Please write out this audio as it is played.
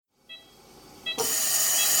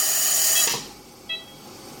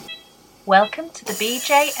Welcome to the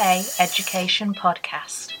BJA Education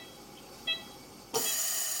podcast.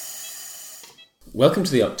 Welcome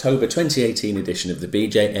to the October 2018 edition of the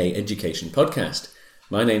BJA Education podcast.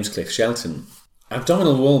 My name's Cliff Shelton.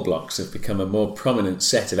 Abdominal wall blocks have become a more prominent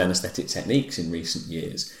set of anaesthetic techniques in recent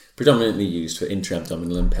years, predominantly used for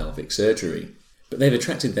intra-abdominal and pelvic surgery. But they've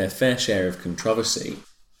attracted their fair share of controversy,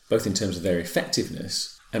 both in terms of their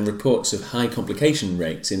effectiveness and reports of high complication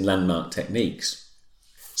rates in landmark techniques.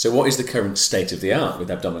 So what is the current state of the art with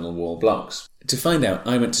abdominal wall blocks? To find out,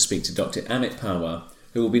 I went to speak to Dr Amit Pawa,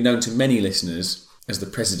 who will be known to many listeners as the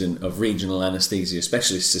president of Regional Anaesthesia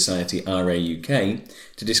Specialist Society RAUK,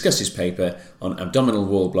 to discuss his paper on abdominal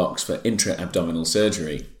wall blocks for intra-abdominal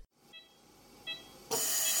surgery.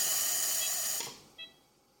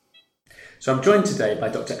 So I'm joined today by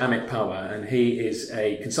Dr Amit Pawa, and he is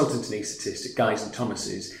a consultant anaesthetist at Guy's and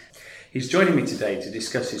Thomas's. He's joining me today to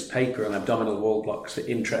discuss his paper on abdominal wall blocks for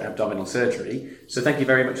intra-abdominal surgery. So thank you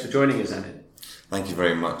very much for joining us, Amit. Thank you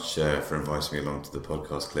very much for inviting me along to the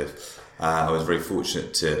podcast, Cliff. I was very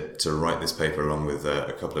fortunate to write this paper along with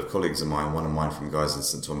a couple of colleagues of mine, one of mine from Guy's and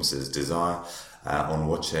St Thomas's, Desire, on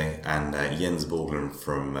Watche, and Jens Borglund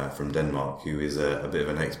from Denmark, who is a bit of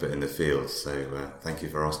an expert in the field. So thank you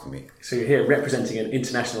for asking me. So you're here representing an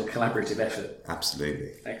international collaborative effort.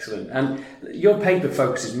 Absolutely. Excellent. And your paper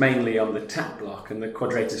focuses mainly on the tap block and the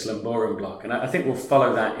quadratus lumborum block, and I think we'll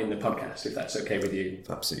follow that in the podcast, if that's okay with you. It's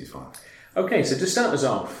absolutely fine. Okay, so to start us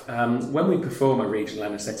off, when we perform a regional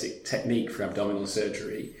anaesthetic technique for abdominal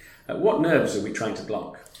surgery, what nerves are we trying to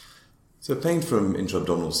block? So pain from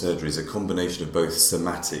intra-abdominal surgery is a combination of both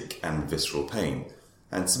somatic and visceral pain.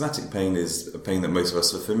 And somatic pain is a pain that most of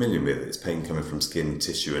us are familiar with. It's pain coming from skin,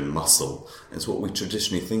 tissue and muscle. It's what we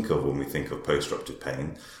traditionally think of when we think of post-rupture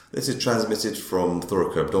pain. This is transmitted from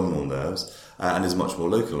thoracoabdominal nerves and is much more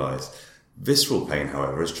localised. Visceral pain,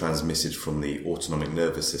 however, is transmitted from the autonomic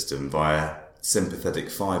nervous system via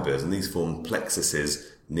sympathetic fibres, and these form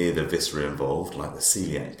plexuses near the viscera involved, like the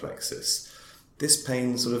celiac plexus. This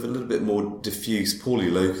pain is sort of a little bit more diffuse, poorly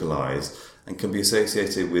localised, and can be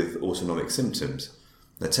associated with autonomic symptoms.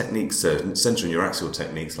 The techniques, central neuraxial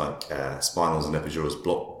techniques like spinals and epidurals,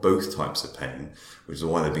 block both types of pain, which is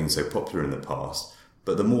why they've been so popular in the past.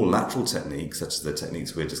 But the more lateral techniques, such as the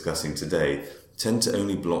techniques we're discussing today, tend to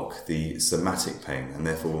only block the somatic pain, and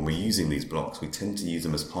therefore when we're using these blocks, we tend to use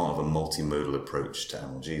them as part of a multimodal approach to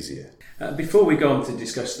analgesia. Before we go on to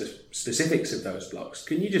discuss the specifics of those blocks,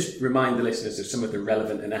 can you just remind the listeners of some of the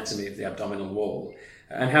relevant anatomy of the abdominal wall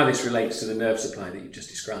and how this relates to the nerve supply that you've just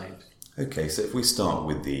described? Okay, so if we start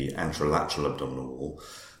with the anterolateral abdominal wall,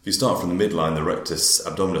 if you start from the midline, the rectus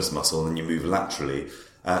abdominis muscle, and then you move laterally,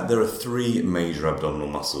 there are three major abdominal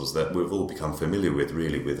muscles that we've all become familiar with,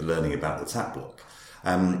 really, with learning about the tap block.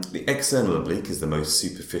 The external oblique is the most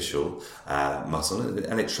superficial muscle,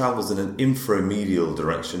 and it travels in an inframedial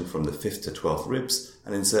direction from the 5th to 12th ribs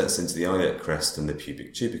and inserts into the iliac crest and the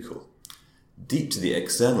pubic tubercle. Deep to the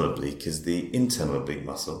external oblique is the internal oblique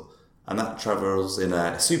muscle, and that travels in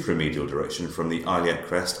a supramedial direction from the iliac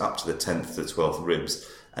crest up to the 10th to 12th ribs,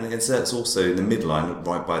 and it inserts also in the midline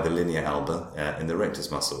right by the linea alba in the rectus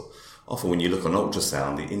muscle. Often when you look on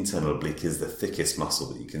ultrasound, the internal oblique is the thickest muscle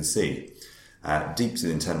that you can see. Deep to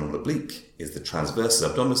the internal oblique is the transversus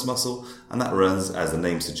abdominis muscle, and that runs, as the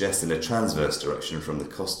name suggests, in a transverse direction from the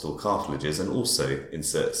costal cartilages and also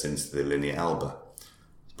inserts into the linea alba.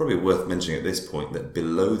 It's probably worth mentioning at this point that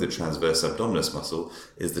below the transversus abdominis muscle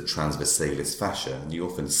is the transversalis fascia, and you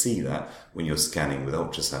often see that when you're scanning with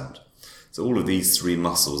ultrasound. So all of these three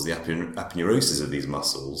muscles, the aponeuroses of these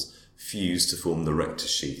muscles, fuse to form the rectus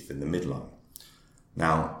sheath in the midline.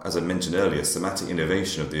 Now, as I mentioned earlier, somatic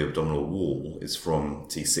innervation of the abdominal wall is from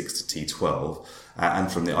T6 to T12 and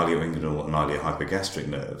from the ilioinguinal and iliohypogastric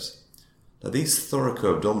nerves. Now, these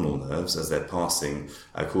thoracoabdominal nerves, as they're coursing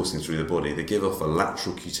through the body, they give off a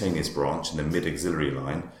lateral cutaneous branch in the mid-axillary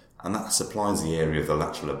line, and that supplies the area of the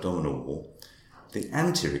lateral abdominal wall. The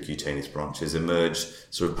anterior cutaneous branches emerge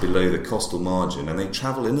sort of below the costal margin, and they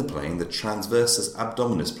travel in the plane, the transversus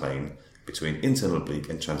abdominis plane, between internal oblique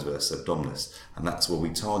and transversus abdominis, and that's where we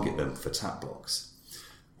target them for tap blocks.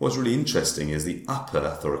 What's really interesting is the upper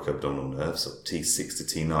thoracoabdominal nerves, so T6 to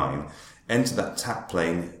T9, enter that tap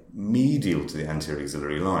plane medial to the anterior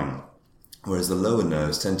axillary line, whereas the lower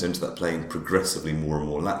nerves tend to enter that plane progressively more and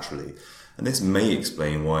more laterally. And this may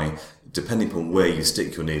explain why, depending upon where you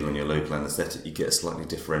stick your needle on your local anaesthetic, you get a slightly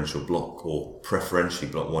differential block or preferentially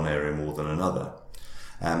block one area more than another.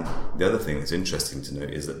 The other thing that's interesting to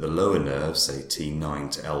note is that the lower nerves, say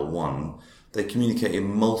T9 to L1, they communicate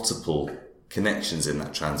in multiple connections in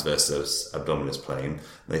that transversus abdominis plane.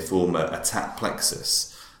 They form a tap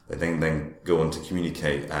plexus. They then go on to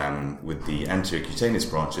communicate with the anterior cutaneous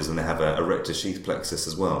branches, and they have a rectus sheath plexus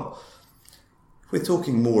as well. If we're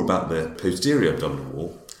talking more about the posterior abdominal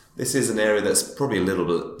wall, this is an area that's probably a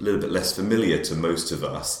little bit less familiar to most of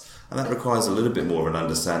us, and that requires a little bit more of an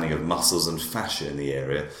understanding of muscles and fascia in the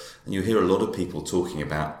area. And you hear a lot of people talking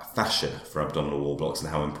about fascia for abdominal wall blocks and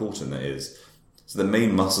how important that is. So the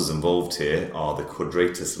main muscles involved here are the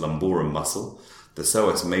quadratus lumborum muscle, the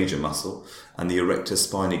psoas major muscle, and the erector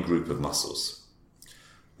spinae group of muscles.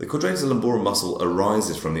 The quadratus lumborum muscle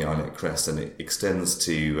arises from the iliac crest and it extends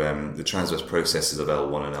to the transverse processes of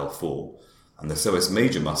L1 and L4. And the psoas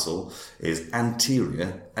major muscle is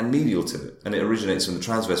anterior and medial to it, and it originates from the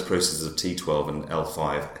transverse processes of T12 and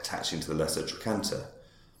L5 attaching to the lesser trochanter.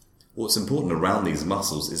 What's important around these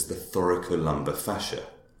muscles is the thoracolumbar fascia.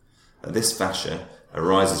 Now, this fascia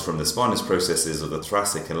arises from the spinous processes of the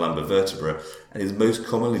thoracic and lumbar vertebra and is most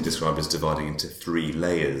commonly described as dividing into 3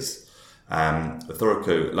 layers. The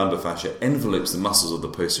thoracolumbar fascia envelopes the muscles of the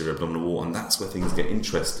posterior abdominal wall, and that's where things get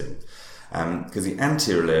interesting. Because the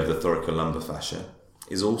anterior layer of the thoracolumbar fascia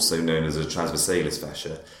is also known as a transversalis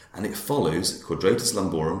fascia, and it follows quadratus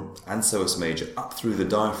lumborum and psoas major up through the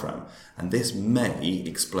diaphragm, and this may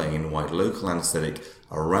explain why local anaesthetic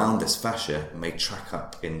around this fascia may track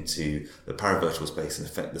up into the paravertebral space and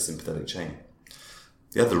affect the sympathetic chain.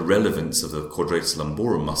 The other relevance of the quadratus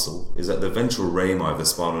lumborum muscle is that the ventral rami of the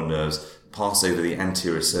spinal nerves pass over the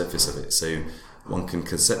anterior surface of it, so one can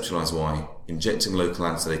conceptualise why injecting local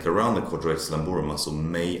anaesthetic around the quadratus lumborum muscle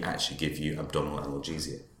may actually give you abdominal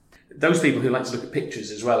analgesia. Those people who like to look at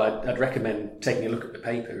pictures as well, I'd recommend taking a look at the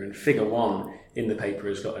paper, and figure 1 in the paper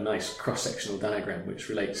has got a nice cross-sectional diagram which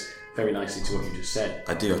relates very nicely to what you just said.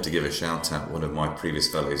 I do have to give a shout out. One of my previous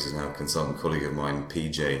fellows is now a consultant colleague of mine,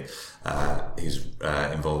 PJ, who's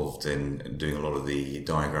involved in doing a lot of the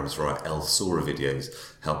diagrams for our L Sora videos,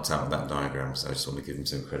 helped out with that diagram, so I just want to give him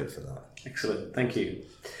some credit for that. Excellent, thank you.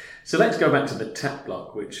 So let's go back to the tap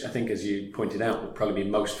block, which I think, as you pointed out, would probably be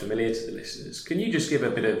most familiar to the listeners. Can you just give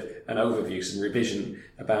a bit of an overview, some revision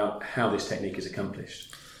about how this technique is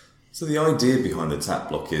accomplished? So the idea behind the tap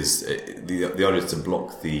block is the idea is to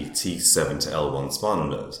block the T7 to L1 spinal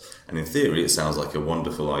nerves. And in theory, it sounds like a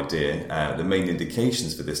wonderful idea. The main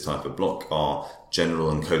indications for this type of block are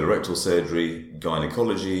general and colorectal surgery,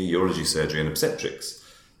 gynecology, urology surgery, and obstetrics.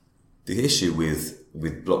 The issue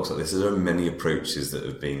with blocks like this, there are many approaches that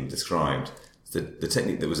have been described. The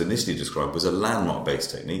technique that was initially described was a landmark-based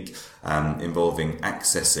technique involving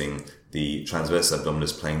accessing the transversus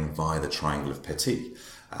abdominis plane via the triangle of Petit.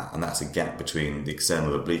 And that's a gap between the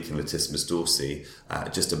external oblique and latissimus dorsi,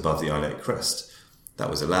 just above the iliac crest. That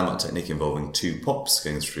was a landmark technique involving 2 pops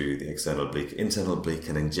going through the external oblique, internal oblique,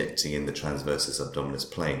 and injecting in the transversus abdominis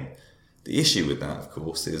plane. The issue with that, of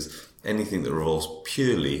course, is anything that revolves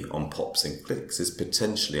purely on pops and clicks is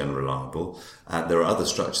potentially unreliable. There are other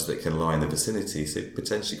structures that can lie in the vicinity, so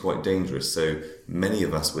potentially quite dangerous. So many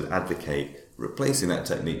of us would advocate replacing that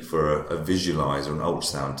technique for a visualize or an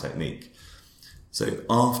ultrasound technique. So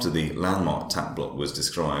after the landmark tap block was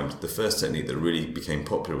described, the first technique that really became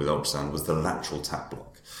popular with ultrasound was the lateral tap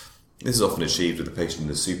block. This is often achieved with the patient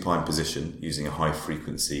in a supine position using a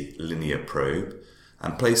high-frequency linear probe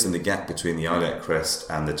and placing the gap between the iliac crest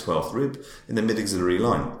and the 12th rib in the mid-axillary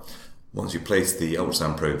line. Once you place the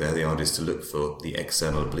ultrasound probe there, the idea is to look for the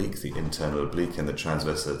external oblique, the internal oblique, and the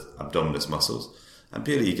transversus abdominis muscles. And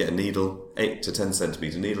purely you get a needle, 8 to 10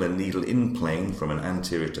 centimetre needle, and needle in plane from an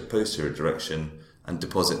anterior to posterior direction, and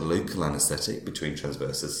deposit local anaesthetic between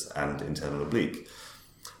transversus and internal oblique.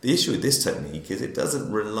 The issue with this technique is it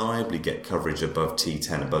doesn't reliably get coverage above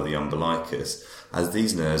T10, above the umbilicus, as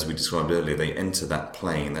these nerves we described earlier, they enter that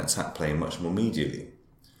plane, that tap plane, much more medially.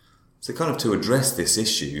 So kind of to address this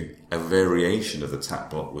issue, a variation of the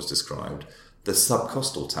tap block was described, the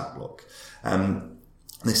subcostal tap block.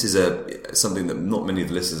 This is something that not many of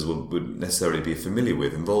the listeners would necessarily be familiar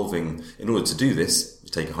with, involving, in order to do this,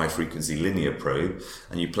 you take a high-frequency linear probe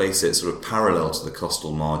and you place it sort of parallel to the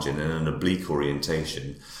costal margin in an oblique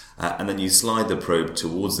orientation, and then you slide the probe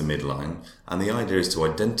towards the midline, and the idea is to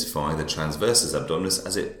identify the transversus abdominis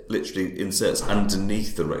as it literally inserts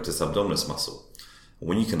underneath the rectus abdominis muscle.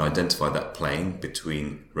 When you can identify that plane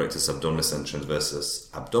between rectus abdominis and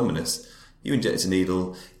transversus abdominis, you inject a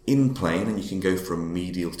needle in plane, and you can go from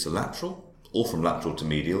medial to lateral or from lateral to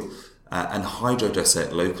medial and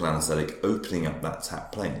hydrodissect local anaesthetic, opening up that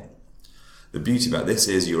tap plane. The beauty about this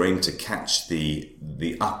is you aim to catch the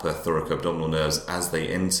upper thoracoabdominal nerves as they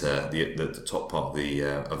enter the top part of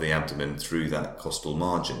the abdomen through that costal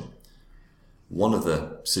margin. One of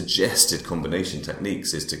the suggested combination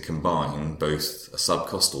techniques is to combine both a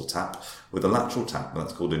subcostal tap with a lateral tap, and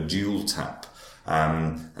that's called a dual tap.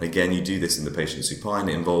 And again, you do this in the patient supine.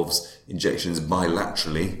 It involves injections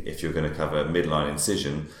bilaterally if you're going to cover midline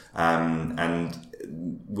incision. And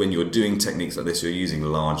when you're doing techniques like this, you're using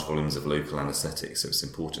large volumes of local anaesthetic, so it's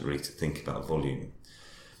important really to think about volume.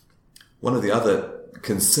 One of the other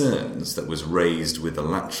concerns that was raised with the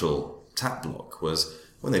lateral tap block was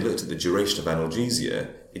when they looked at the duration of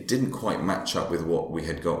analgesia, it didn't quite match up with what we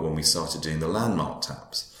had got when we started doing the landmark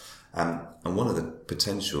taps. And one of the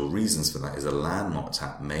potential reasons for that is a landmark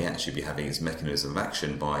tap may actually be having its mechanism of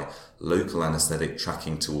action by local anaesthetic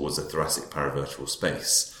tracking towards the thoracic paravertebral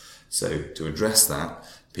space. So to address that,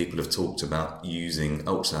 people have talked about using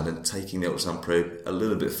ultrasound and taking the ultrasound probe a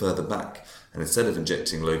little bit further back. And instead of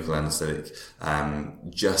injecting local anaesthetic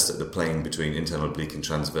just at the plane between internal oblique and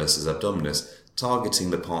transversus abdominis, targeting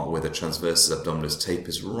the part where the transversus abdominis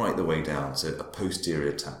tapers right the way down, so a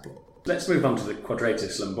posterior tap block. Let's move on to the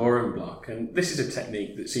quadratus lumborum block, and this is a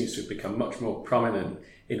technique that seems to have become much more prominent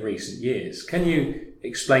in recent years. Can you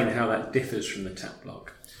explain how that differs from the tap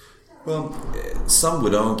block? Well, some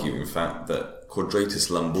would argue, in fact, that quadratus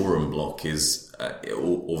lumborum block is,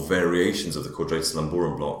 or variations of the quadratus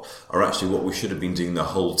lumborum block, are actually what we should have been doing the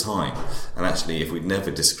whole time. And actually, if we'd never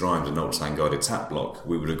described an ultrasound guided tap block,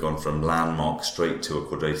 we would have gone from landmark straight to a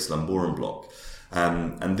quadratus lumborum block.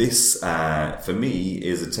 And this, for me,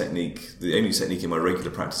 is a technique, the only technique in my regular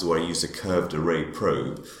practice where I use a curved array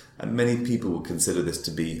probe. And many people will consider this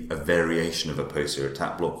to be a variation of a posterior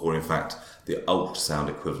tap block, or in fact, the ultrasound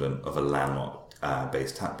equivalent of a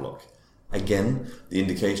landmark-based tap block. Again, the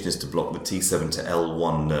indication is to block the T7 to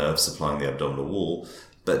L1 nerves supplying the abdominal wall,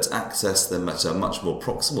 but access them at a much more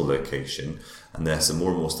proximal location. And there are some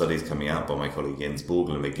more and more studies coming out by my colleague Jens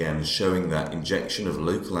Borgelum again, showing that injection of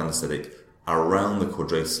local anaesthetic around the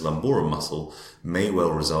quadratus lumborum muscle may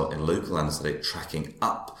well result in local anaesthetic tracking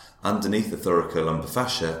up underneath the thoracolumbar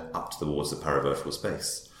fascia up towards the paravertebral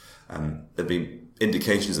space. There've been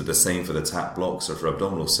indications of the same for the tap blocks or for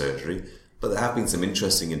abdominal surgery, but there have been some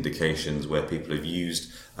interesting indications where people have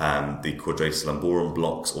used the quadratus lumborum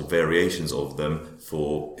blocks or variations of them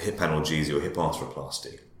for hip analgesia or hip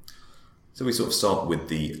arthroplasty. So we sort of start with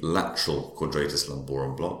the lateral quadratus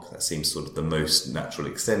lumborum block. That seems sort of the most natural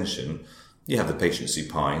extension. You have the patient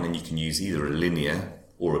supine, and you can use either a linear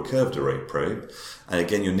or a curved array probe. And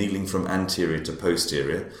again, you're kneeling from anterior to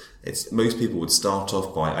posterior. Most people would start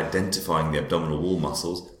off by identifying the abdominal wall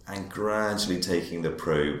muscles and gradually taking the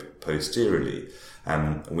probe posteriorly.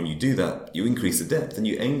 When you do that, you increase the depth and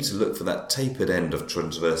you aim to look for that tapered end of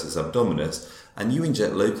transversus abdominis, and you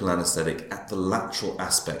inject local anaesthetic at the lateral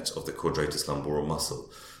aspect of the quadratus lumborum muscle.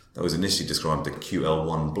 That was initially described the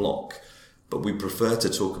QL1 block, but we prefer to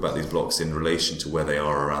talk about these blocks in relation to where they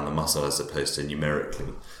are around the muscle as opposed to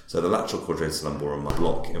numerically. So the lateral quadratus lumborum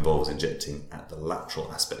block involves injecting at the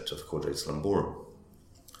lateral aspect of the quadratus lumborum.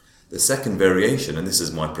 The second variation, and this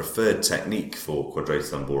is my preferred technique for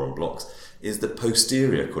quadratus lumborum blocks, is the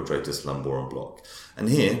posterior quadratus lumborum block. And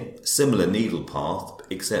here, similar needle path,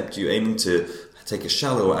 except you're aiming to take a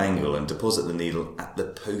shallower angle and deposit the needle at the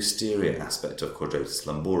posterior aspect of quadratus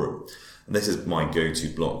lumborum. And this is my go-to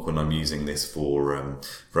block when I'm using this for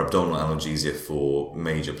abdominal analgesia for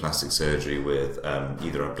major plastic surgery with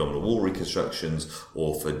either abdominal wall reconstructions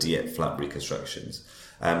or for DIEP flap reconstructions.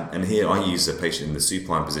 And here I use a patient in the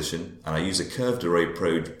supine position, and I use a curved array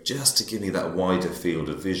probe just to give me that wider field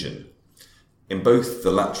of vision. In both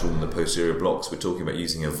the lateral and the posterior blocks, we're talking about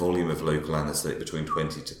using a volume of local anaesthetic between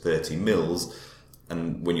 20 to 30 mils.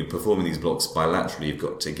 And when you're performing these blocks bilaterally, you've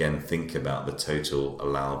got to again think about the total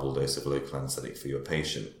allowable dose of local anaesthetic for your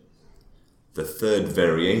patient. The third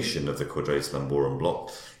variation of the quadratus lumborum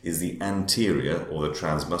block is the anterior or the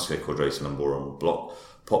transmuscular quadratus lumborum block,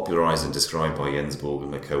 popularised and described by Jens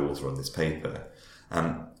Borgelum, a co-author on this paper.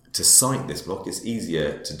 To site this block, it's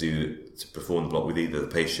easier to perform the block with either the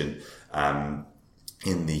patient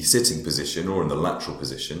in the sitting position or in the lateral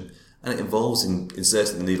position, and it involves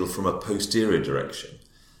inserting the needle from a posterior direction.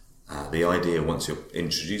 The idea, once you've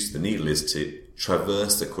introduced the needle, is to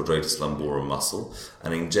traverse the quadratus lumborum muscle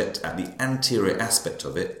and inject at the anterior aspect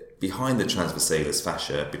of it behind the transversalis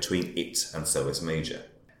fascia between it and psoas major.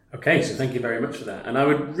 Okay, so thank you very much for that. And I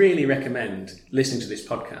would really recommend listening to this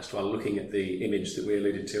podcast while looking at the image that we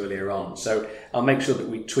alluded to earlier on. So I'll make sure that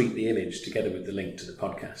we tweet the image together with the link to the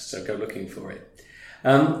podcast, so go looking for it.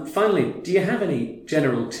 Finally, do you have any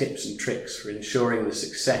general tips and tricks for ensuring the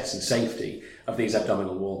success and safety of these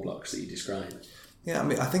abdominal wall blocks that you described? Yeah, I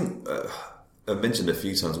mean, I think I've mentioned a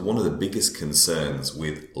few times, one of the biggest concerns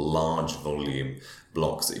with large volume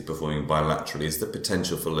blocks that you're performing bilaterally is the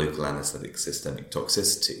potential for local anaesthetic systemic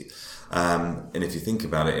toxicity. And if you think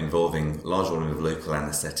about it, involving large volume of local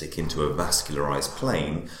anaesthetic into a vascularized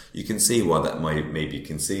plane, you can see why that may be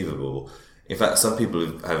conceivable. In fact, some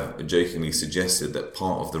people have jokingly suggested that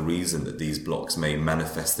part of the reason that these blocks may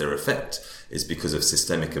manifest their effect is because of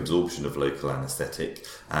systemic absorption of local anaesthetic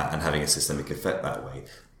and having a systemic effect that way.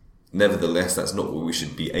 Nevertheless, that's not what we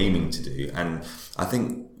should be aiming to do. And I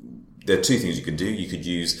think there are two things you can do. You could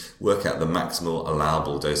work out the maximal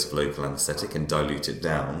allowable dose of local anaesthetic and dilute it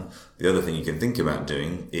down. The other thing you can think about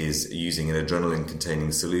doing is using an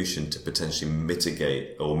adrenaline-containing solution to potentially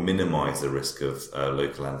mitigate or minimise the risk of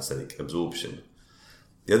local anaesthetic absorption.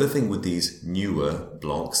 The other thing with these newer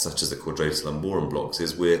blocks, such as the quadratus lumborum blocks,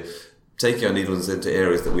 is we're taking our needles into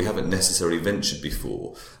areas that we haven't necessarily ventured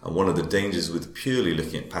before. And one of the dangers with purely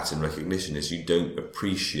looking at pattern recognition is you don't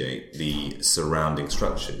appreciate the surrounding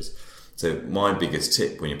structures. So my biggest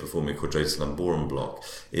tip when you're performing a quadratus lumborum block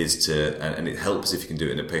is and it helps if you can do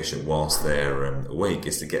it in a patient whilst they're awake,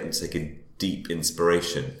 is to get them to take a deep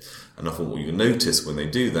inspiration. And often what you'll notice when they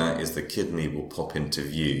do that is the kidney will pop into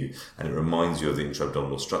view and it reminds you of the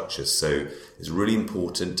intra-abdominal structures. So it's really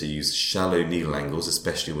important to use shallow needle angles,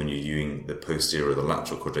 especially when you're using the posterior or the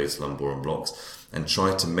lateral quadratus lumborum blocks, and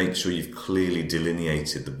try to make sure you've clearly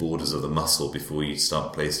delineated the borders of the muscle before you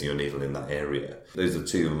start placing your needle in that area. Those are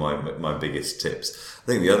two of my biggest tips. I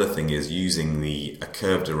think the other thing is using a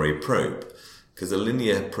curved array probe, because a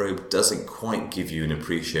linear probe doesn't quite give you an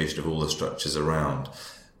appreciation of all the structures around.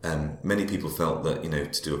 Many people felt that,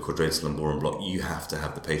 to do a quadratus lumborum block, you have to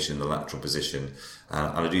have the patient in the lateral position.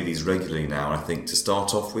 And I do these regularly now. I think to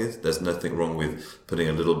start off with, there's nothing wrong with putting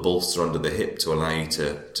a little bolster under the hip to allow you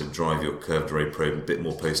to drive your curved array probe a bit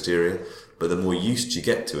more posterior. But the more used you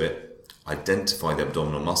get to it, identify the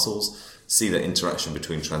abdominal muscles, see that interaction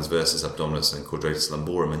between transversus abdominis and quadratus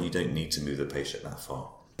lumborum, and you don't need to move the patient that far.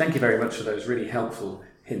 Thank you very much for those really helpful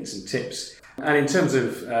hints and tips. And in terms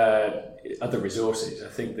of other resources, I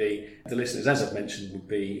think the listeners, as I've mentioned, would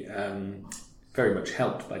be very much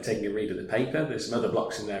helped by taking a read of the paper. There's some other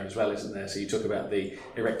blocks in there as well, isn't there? So you talk about the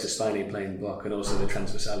erector spinae plane block and also the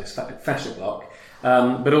transversalis fascia block,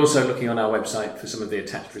 but also looking on our website for some of the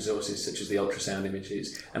attached resources such as the ultrasound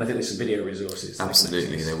images, and I think there's some video resources.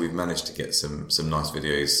 Absolutely, we've managed to get some nice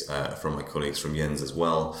videos from my colleagues from Jens as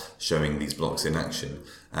well, showing these blocks in action.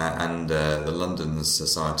 And the London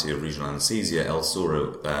Society of Regional Anaesthesia,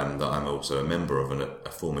 LSORA, that I'm also a member of and a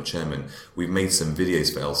former chairman, we've made some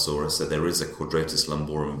videos for LSORA, so there is a quadratus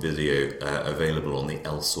lumborum video available on the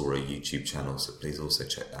LSORA YouTube channel, so please also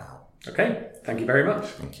check that out. Okay, thank you very much.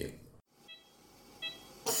 Thank you.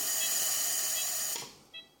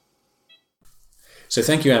 So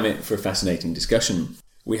thank you, Amit, for a fascinating discussion.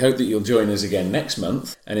 We hope that you'll join us again next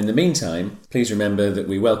month, and in the meantime, please remember that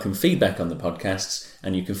we welcome feedback on the podcasts,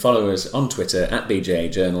 and you can follow us on Twitter at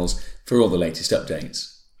BJA Journals for all the latest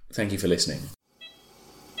updates. Thank you for listening.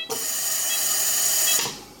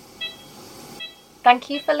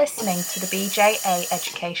 Thank you for listening to the BJA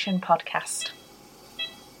Education podcast.